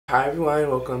Hi everyone,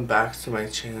 welcome back to my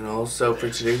channel. So for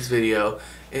today's video,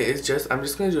 I'm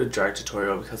just going to do a drag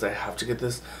tutorial because I have to get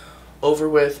this over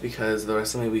with because the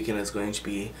rest of my weekend is going to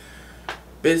be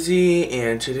busy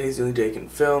and today's the only day I can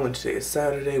film, and today is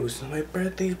Saturday, which is my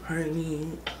birthday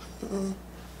party.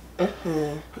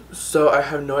 So I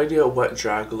have no idea what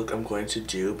drag look I'm going to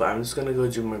do, but I'm just going to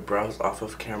go do my brows off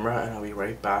of camera and I'll be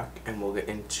right back and we'll get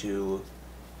into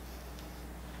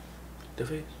the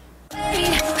face.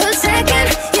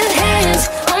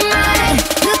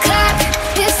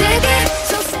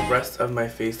 The rest of my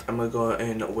face, I'm gonna go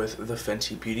in with the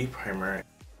Fenty Beauty Primer.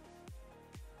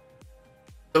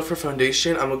 So for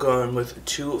foundation, I'm gonna go in with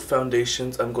two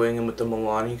foundations. I'm going in with the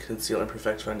Milani Conceal and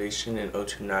Perfect Foundation in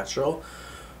O2 Natural.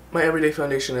 My everyday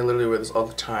foundation, I literally wear this all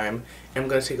the time. And I'm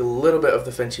gonna take a little bit of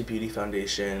the Fenty Beauty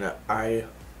Foundation. I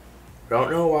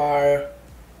don't know why.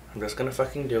 I'm just gonna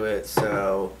fucking do it,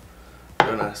 so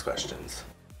don't ask questions.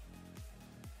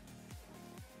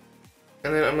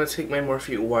 And then I'm going to take my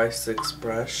Morphe Y6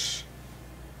 brush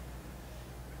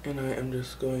and I am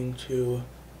just going to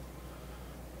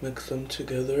mix them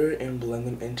together and blend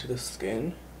them into the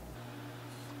skin.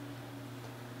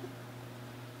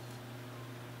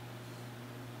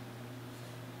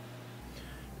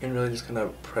 And really just kind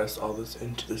of press all this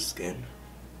into the skin.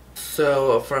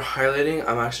 So for highlighting,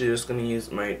 I'm actually just going to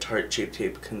use my Tarte Shape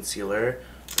Tape Concealer,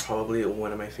 probably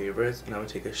one of my favorites, and I'm going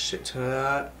to take a shit ton of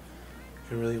that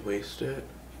and really waste it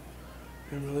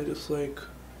and really just like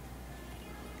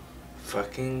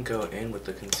fucking go in with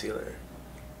the concealer.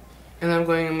 And I'm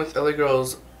going in with LA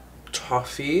Girl's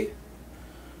Toffee,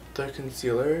 their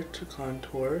concealer, to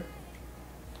contour.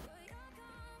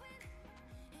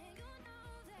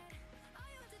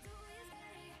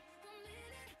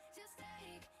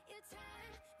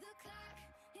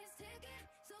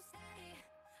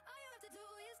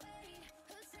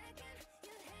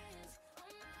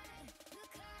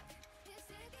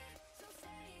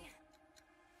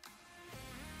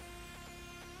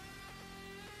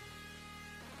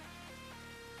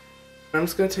 I'm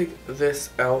just going to take this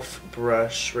e.l.f.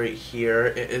 brush right here.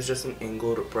 It is just an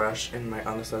angled brush in my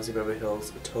Anastasia Beverly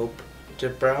Hills Taupe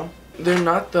Dip Brow. They're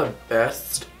not the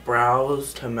best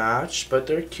brows to match, but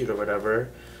they're cute or whatever.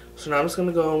 So now I'm just going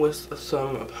to go in with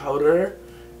some powder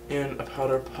and a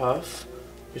powder puff,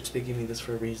 which they gave me this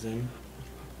for a reason.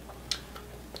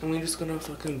 And we're just going to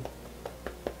fucking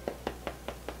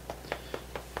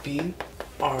beat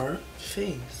our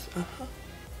face.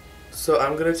 So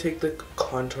I'm going to take the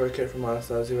contour kit from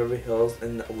Anastasia Beverly Hills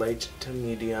in light to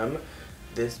medium.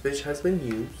 This bitch has been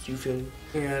used, you feel me?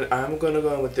 And I'm going to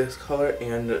go in with this color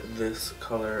and this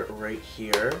color right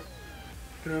here.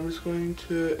 And I'm just going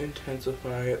to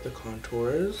intensify the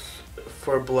contours.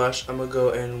 For blush, I'm going to go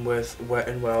in with Wet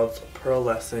n Wild's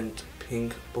Pearlescent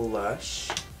Pink Blush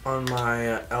on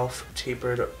my e.l.f.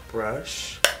 tapered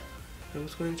brush. I'm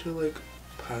just going to like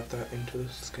pat that into the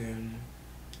skin.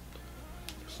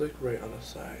 Like right on the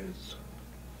sides.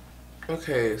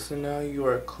 Okay, so now you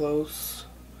are close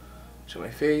to my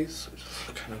face, which is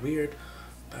kind of weird.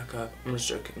 Back up. I'm just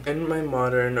joking. In my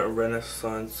Modern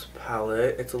Renaissance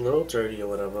palette, it's a little dirty or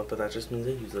whatever, but that just means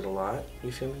I use it a lot.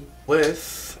 You feel me?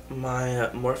 With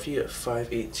my Morphe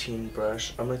 518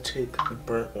 brush, I'm gonna take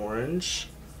Burnt Orange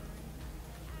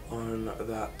on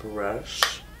that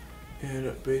brush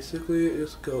and basically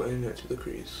just go into the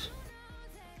crease.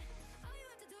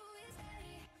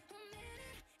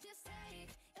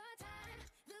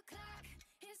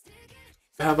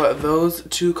 I have those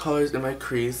two colors in my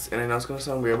crease, and I know it's going to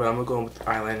sound weird, but I'm going to go in with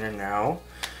eyeliner now.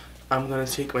 I'm going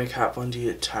to take my Kat Von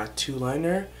D tattoo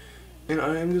liner, and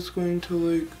I am just going to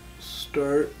like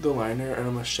start the liner, and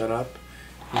I'm going to shut up.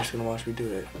 You're just going to watch me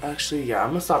do it. Actually, yeah, I'm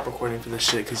going to stop recording for this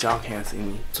shit because y'all can't see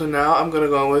me. So now I'm going to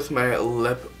go in with my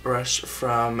lip brush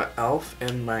from e.l.f.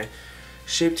 and my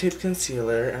Shape Tape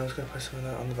Concealer, and I'm just going to put some of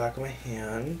that on the back of my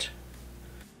hand.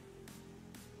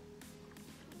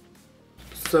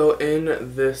 So in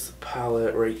this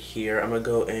palette right here, I'm going to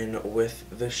go in with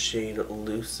the shade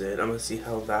Lucid. I'm going to see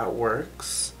how that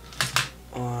works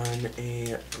on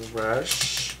a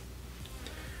brush.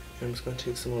 I'm just going to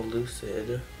take some of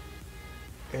Lucid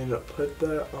and put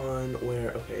that on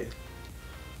where, okay,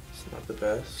 it's not the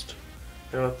best.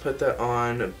 And I'm going to put that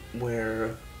on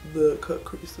where the cut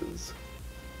creases.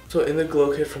 So in the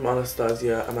glow kit from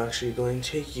Anastasia, I'm actually going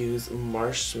to use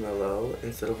Marshmallow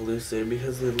instead of Lucid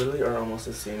because they literally are almost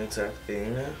the same exact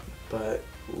thing, but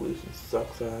Lucid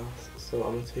sucks ass. So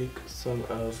I'm going to take some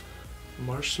of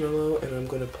Marshmallow and I'm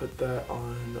going to put that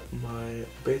on my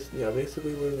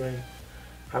basically where my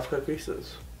half cut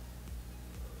creases.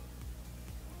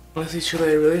 Honestly,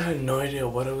 truly, I really had no idea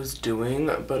what I was doing,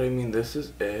 but I mean, this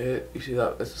is it. You see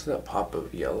that? It's just that pop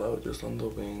of yellow just on the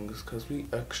wings because we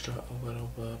extra a little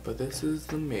bit. But this is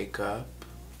the makeup.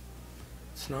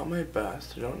 It's not my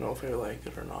best. I don't know if I like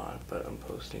it or not, but I'm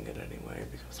posting it anyway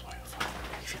because why the fuck?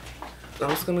 So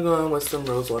I'm just gonna go in with some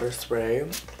rose water spray.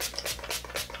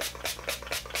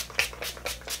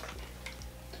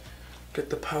 Get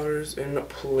the powders in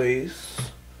place.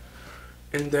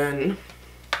 And then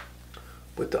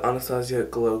with the Anastasia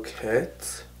Glow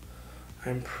Kit,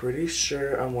 I'm pretty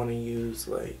sure I want to use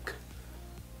like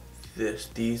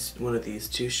one of these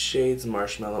two shades,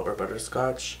 Marshmallow or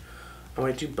Butterscotch. I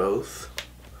might do both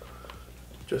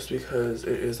just because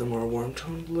it is a more warm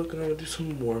toned look, and I would do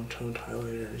some warm toned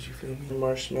highlighters, you feel me?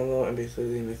 Marshmallow, and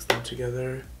basically mix them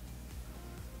together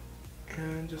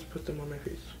and just put them on my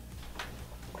face.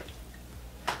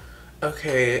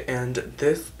 Okay, and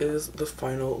this is the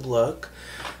final look.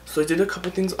 So I did a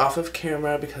couple things off of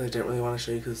camera because I didn't really want to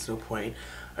show you because there's no point.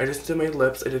 I just did my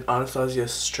lips. I did Anastasia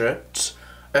Stripped.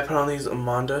 I put on these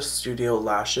Amanda Studio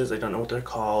lashes. I don't know what they're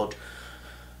called.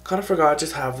 Kind of forgot,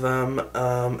 just have them.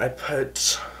 I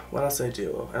put, what else did I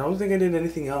do? I don't think I did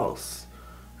anything else.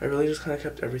 I really just kind of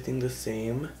kept everything the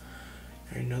same.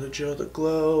 I know the drill, the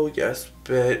glow. Yes,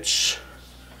 bitch.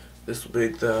 This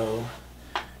wig though.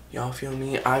 Y'all feel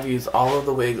me? I've used all of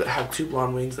the wigs. I have two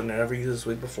blonde wigs and I never used this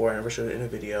wig before. I never showed it in a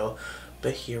video.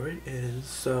 But here it is.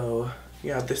 So,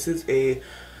 yeah, this is a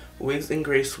Wigs and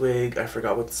Grace wig. I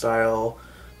forgot what style.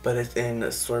 But it's in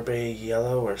sorbet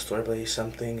yellow or sorbet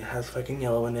something. It has fucking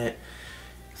yellow in it.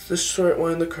 It's the short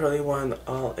one, the curly one.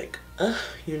 All like,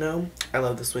 you know? I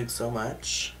love this wig so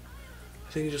much.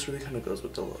 I think it just really kind of goes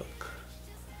with the look.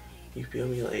 You feel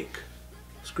me? Like,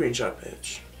 screenshot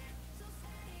bitch.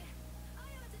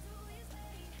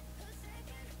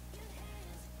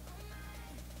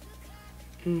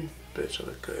 Bitch, I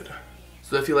look good.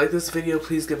 So if you like this video,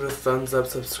 please give it a thumbs up,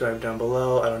 subscribe down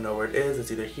below. I don't know where it is.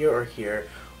 It's either here or here.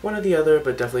 One or the other,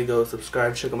 but definitely go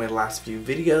subscribe. Check out my last few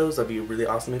videos. That'd be really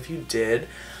awesome if you did.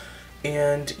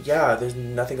 And yeah, there's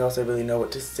nothing else I really know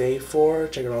what to say for.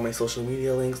 Check out all my social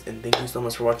media links. And thank you so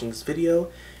much for watching this video.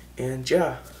 And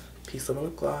yeah, peace, love, and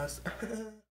lip gloss.